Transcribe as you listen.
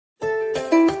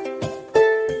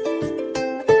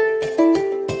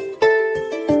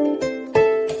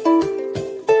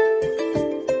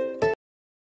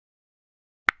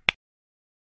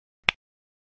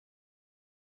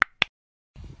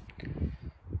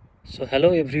So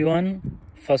hello everyone,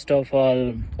 first of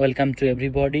all welcome to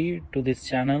everybody to this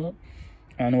channel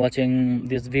and watching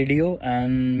this video,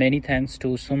 and many thanks to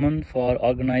Suman for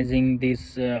organizing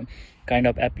this kind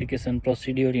of application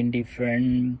procedure in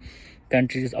different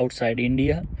countries outside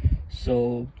India.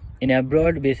 So in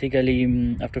abroad,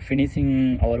 basically after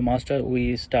finishing our master,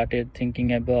 we started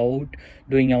thinking about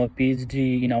doing our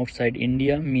PhD in outside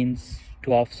India. Means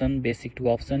basic two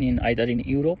option in either in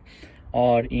Europe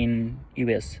or in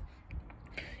US.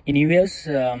 In US,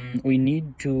 we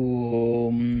need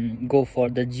to go for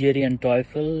the GRE and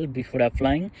TOEFL before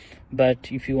applying, but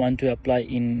if you want to apply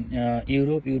in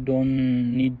Europe, you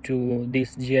don't need to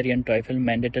this GRE and TOEFL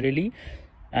mandatorily,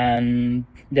 and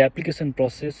the application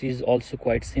process is also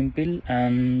quite simple.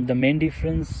 And the main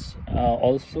difference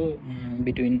also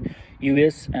between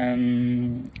US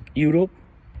and Europe,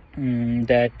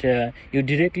 that you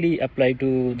directly apply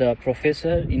to the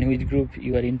professor in which group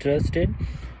you are interested.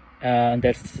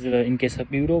 That's in case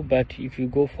of Europe, but if you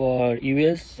go for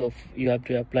US, so you have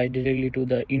to apply directly to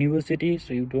the university,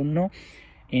 so you don't know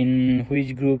in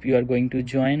which group you are going to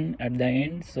join at the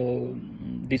end. So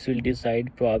this will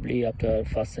decide probably after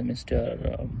first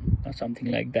semester or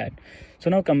something like that. So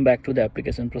now come back to the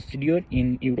application procedure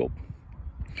in Europe.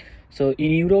 So in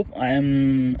Europe, I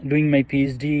am doing my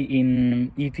PhD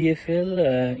in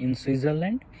EPFL in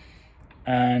Switzerland,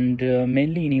 and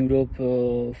mainly in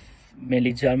Europe,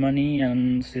 mainly Germany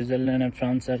and Switzerland and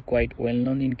France are quite well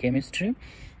known in chemistry.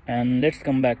 And let's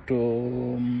come back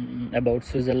to about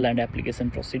Switzerland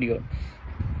application procedure.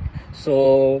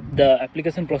 So the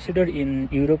application procedure in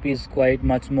Europe is quite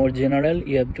much more general.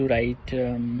 You have to write,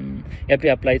 you have to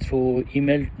apply through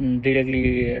email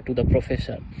directly to the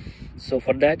professor. So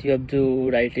for that you have to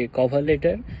write a cover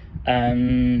letter,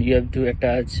 and you have to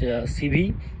attach a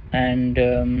CV, and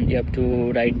you have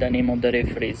to write the name of the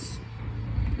referees.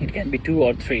 It can be 2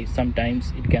 or 3,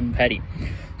 sometimes it can vary.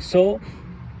 So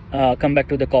come back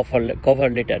to the cover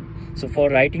letter. So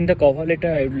for writing the cover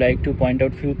letter, I would like to point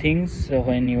out few things.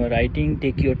 When you are writing,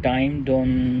 take your time,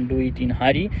 don't do it in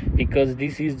hurry, because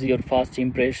this is your first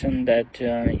impression that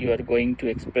you are going to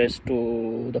express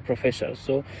to the professor.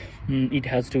 So it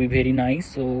has to be very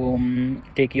nice. So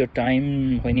take your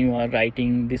time when you are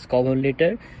writing this cover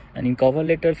letter. And in cover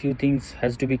letter, few things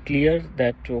has to be clear,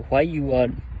 that why you are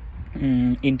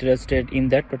interested in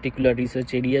that particular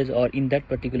research areas or in that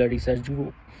particular research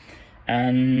group,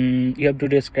 and you have to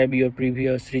describe your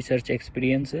previous research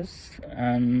experiences,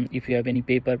 and if you have any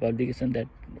paper publication, that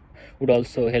would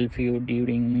also help you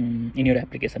during in your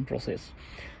application process.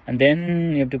 And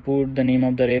then you have to put the name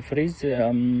of the referees,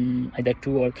 either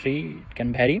 2 or 3, it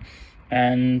can vary,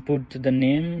 and put the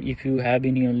name. If you have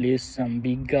in your list some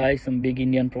big guys, some big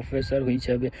Indian professor which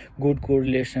have a good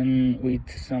correlation with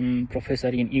some professor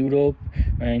in Europe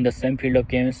in the same field of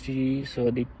chemistry,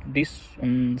 so this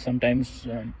sometimes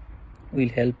will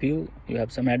help you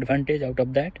have some advantage out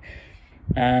of that.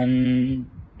 And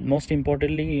most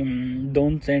importantly,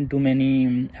 don't send too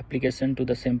many applications to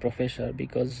the same professor,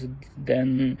 because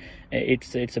then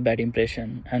it's a bad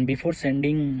impression. And before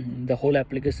sending the whole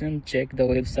application, check the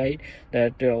website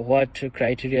that what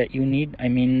criteria you need, I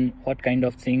mean what kind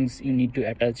of things you need to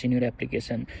attach in your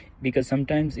application, because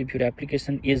sometimes if your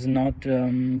application is not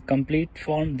complete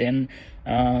form, then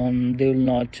they will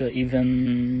not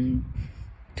even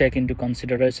take into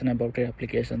consideration about your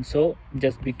application. So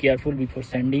just be careful before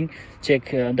sending.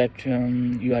 Check that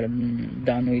you are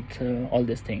done with all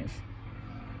these things.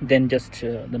 Then just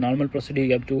the normal procedure,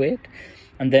 you have to wait,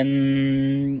 and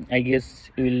then I guess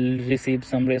you will receive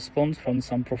some response from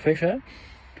some professor.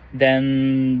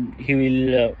 Then he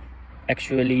will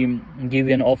actually give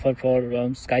you an offer for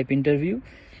Skype interview,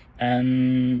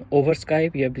 and over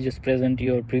Skype you have to just present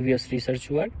your previous research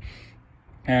work,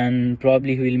 and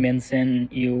probably he will mention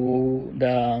you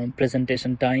the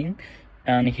presentation time.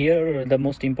 And here the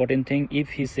most important thing, if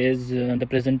he says the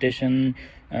presentation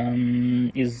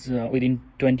is within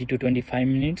 20 to 25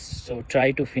 minutes, so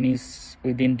try to finish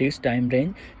within this time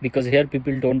range, because here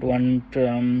people don't want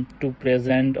to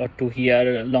present or to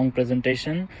hear a long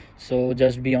presentation. So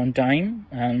just be on time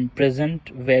and present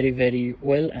very, very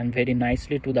well and very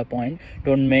nicely to the point.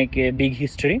 Don't make a big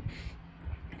history.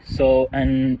 So,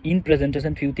 and in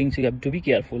presentation, few things you have to be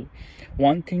careful.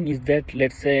 One thing is that,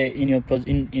 let's say in your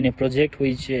in a project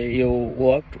which you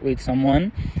worked with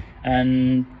someone,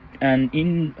 and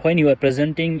when you are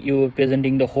presenting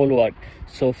the whole work,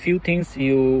 so few things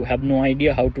you have no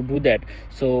idea how to do that.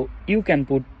 So you can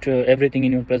put everything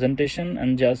in your presentation,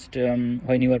 and just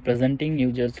when you are presenting,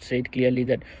 you just say it clearly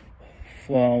that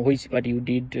which part you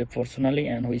did personally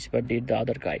and which part did the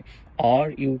other guy.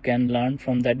 or you can learn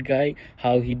from that guy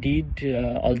how he did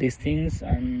all these things,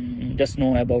 and just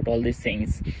know about all these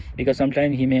things, because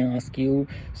sometimes he may ask you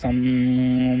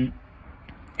some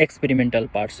experimental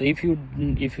part. So if you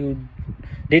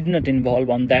did not involve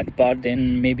on that part,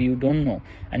 then maybe you don't know.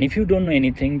 And if you don't know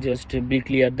anything, just be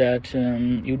clear that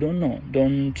you don't know.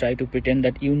 Don't try to pretend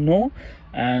that you know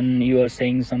and you are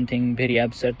saying something very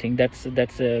absurd thing. That's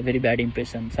a very bad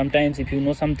impression. Sometimes if you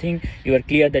know something, you are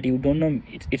clear that you don't know.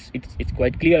 It's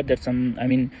quite clear that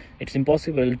it's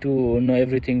impossible to know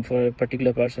everything for a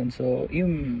particular person, so you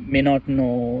may not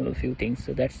know a few things.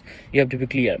 So that's, you have to be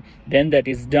clear. Then that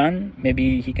is done,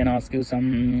 maybe he can ask you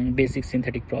some basic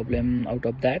synthetic problem out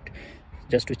of that,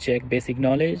 just to check basic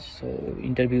knowledge. So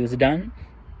interview is done.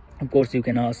 Of course, you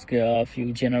can ask a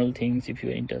few general things if you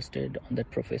are interested on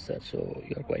that professor, so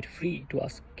you are quite free to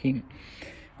ask him.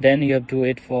 Then you have to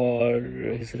wait for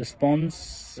his response.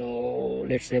 So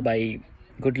let's say by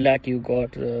good luck you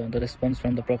got the response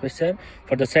from the professor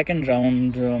for the second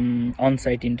round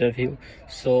on-site interview.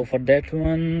 So for that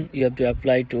one, you have to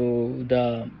apply to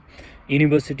the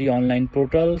university online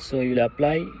portal. So you'll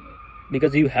apply,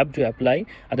 because you have to apply,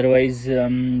 otherwise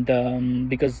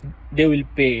because they will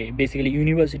pay, basically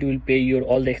university will pay your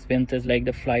all the expenses like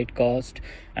the flight cost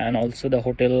and also the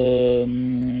hotel.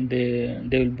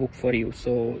 They will book for you,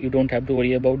 so you don't have to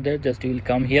worry about that. Just you will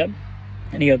come here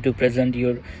and you have to present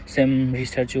your same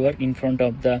research work in front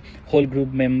of the whole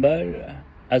group member,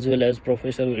 as well as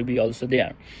professor will be also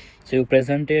there. So you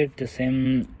presented the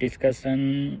same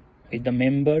discussion with the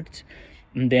members.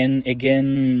 Then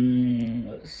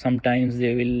again, sometimes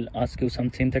they will ask you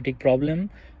some synthetic problem,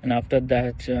 and after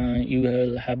that you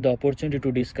will have the opportunity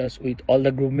to discuss with all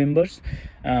the group members,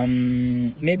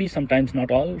 maybe sometimes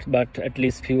not all, but at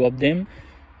least few of them,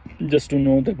 just to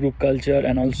know the group culture.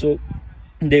 And also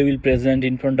they will present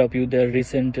in front of you their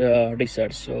recent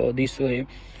research. So this way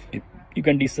you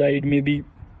can decide maybe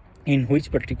in which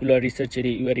particular research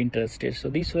area you are interested. So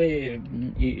this way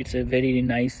it's a very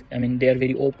nice, they are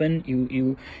very open.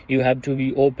 You have to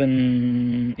be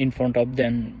open in front of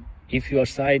them. If you are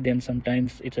shy, then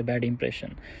sometimes it's a bad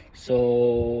impression.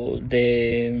 So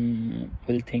they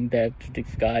will think that this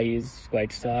guy is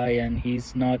quite shy and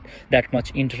he's not that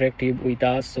much interactive with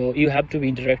us. So you have to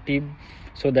be interactive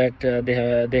so that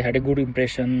they had a good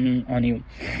impression on you.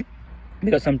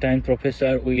 Because sometimes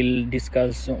professor will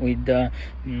discuss with the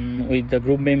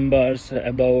group members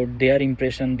about their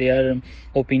impression, their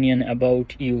opinion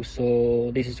about you.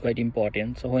 So this is quite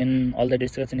important. So when all the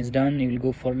discussion is done, you will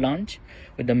go for lunch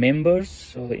with the members.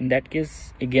 So in that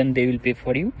case, again they will pay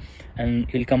for you, and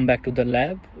you'll come back to the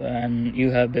lab and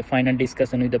you have a final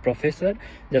discussion with the professor,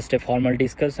 just a formal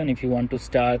discussion. If you want to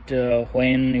start,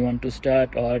 when you want to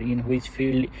start, or in which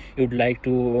field you'd like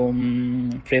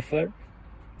to prefer,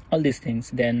 all these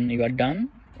things. Then you are done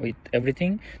with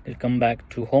everything. They'll come back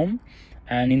to home,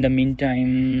 and in the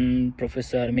meantime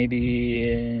professor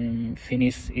maybe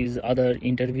finish his other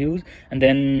interviews. And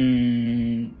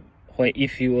then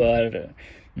if you are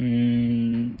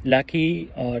lucky,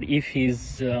 or if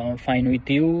he's fine with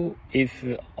you, if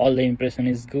all the impression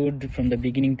is good from the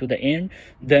beginning to the end,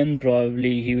 then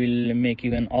probably he will make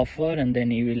you an offer, and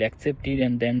then you will accept it,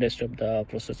 and then rest of the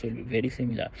process will be very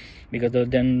similar. Because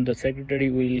then the secretary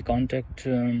will contact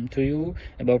to you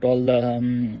about all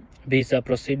the visa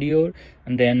procedure,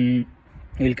 and then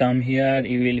you will come here,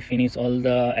 you will finish all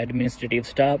the administrative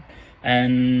stuff.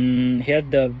 And here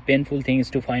the painful thing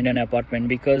is to find an apartment,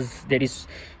 because there is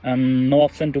no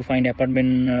option to find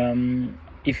apartment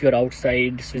if you're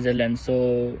outside Switzerland.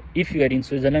 So if you are in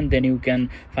Switzerland, then you can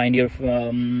find your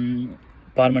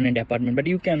permanent apartment, but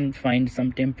you can find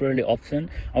some temporary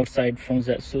option outside from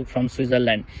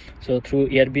Switzerland, so through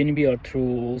Airbnb or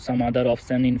through some other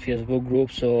option in Facebook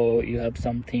group. So you have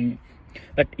something.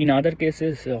 But in other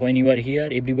cases, when you are here,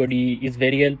 everybody is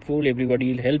very helpful.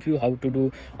 Everybody will help you how to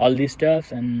do all these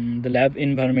stuff, and the lab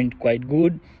environment quite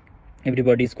good.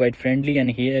 Everybody is quite friendly. And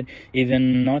here,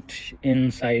 even not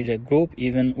inside a group,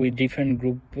 even with different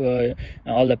group,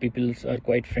 all the people are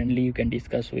quite friendly. You can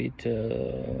discuss with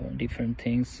different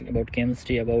things about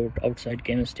chemistry, about outside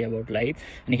chemistry, about life.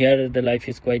 And here the life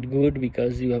is quite good,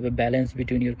 because you have a balance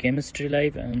between your chemistry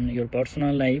life and your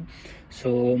personal life.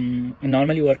 So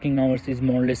normally working hours is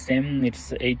more or less same.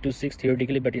 It's 8 to 6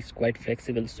 theoretically, but it's quite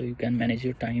flexible, so you can manage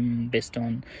your time based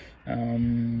on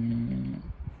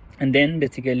and then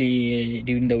basically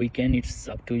during the weekend, it's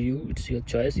up to you. It's your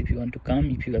choice. If you want to come,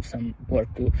 if you have some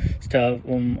work to stuff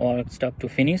or stuff to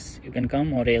finish, you can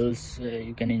come, or else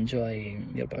you can enjoy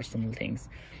your personal things.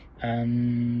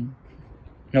 And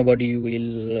nobody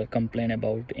will complain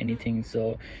about anything.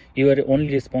 So you are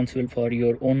only responsible for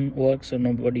your own work, so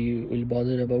nobody will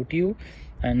bother about you.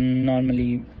 And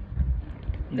normally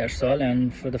that's all.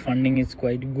 And for the funding is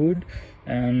quite good,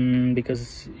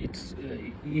 because it's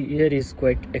here is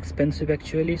quite expensive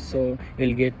actually, so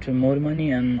you'll get more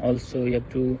money, and also you have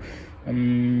to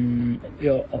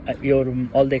your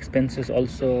all the expenses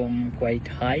also quite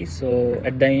high, so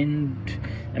at the end,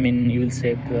 I mean, you will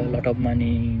save a lot of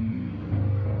money.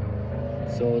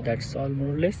 So that's all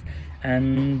more or less.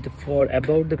 And for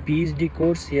about the PhD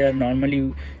course here,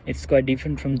 normally it's quite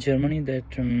different from Germany,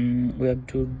 that we have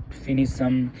to finish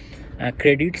some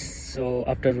credits. So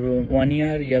after 1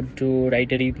 year you have to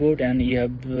write a report, and you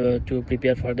have to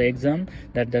prepare for the exam,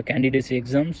 that the candidacy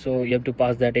exam, so you have to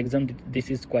pass that exam. This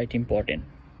is quite important.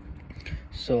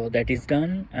 So that is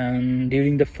done, and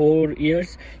during the 4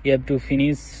 years you have to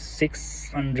finish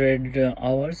 600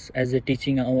 hours as a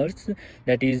teaching hours.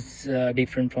 That is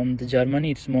different from the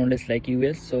Germany, it's more or less like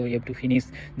US. So you have to finish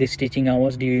this teaching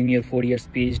hours during your 4 years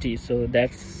PhD. So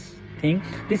that's thing.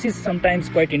 This is sometimes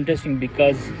quite interesting,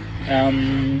 because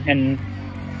and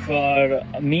for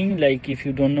me, like, if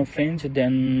you don't know French,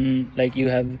 then like you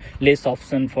have less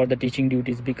option for the teaching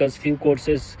duties, because few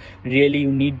courses really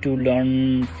you need to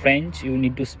learn French, you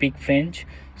need to speak French.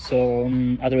 So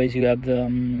otherwise you have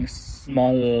the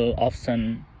small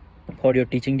option for your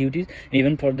teaching duties.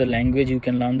 Even for the language, you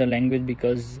can learn the language,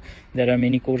 because there are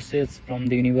many courses from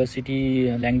the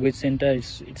university language center.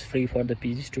 It's free for the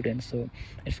PG students, so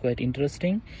it's quite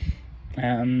interesting.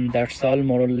 And that's all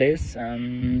more or less.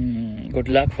 Good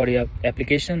luck for your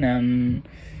application, and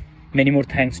many more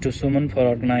thanks to Suman for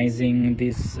organizing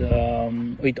this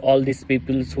with all these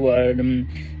people who are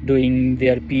doing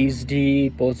their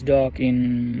PhD postdoc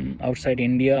in outside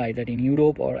India, either in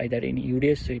Europe or either in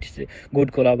US. So it's a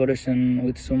good collaboration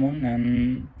with Suman,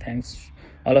 and thanks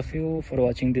all of you for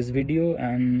watching this video,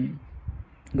 and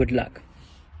good luck.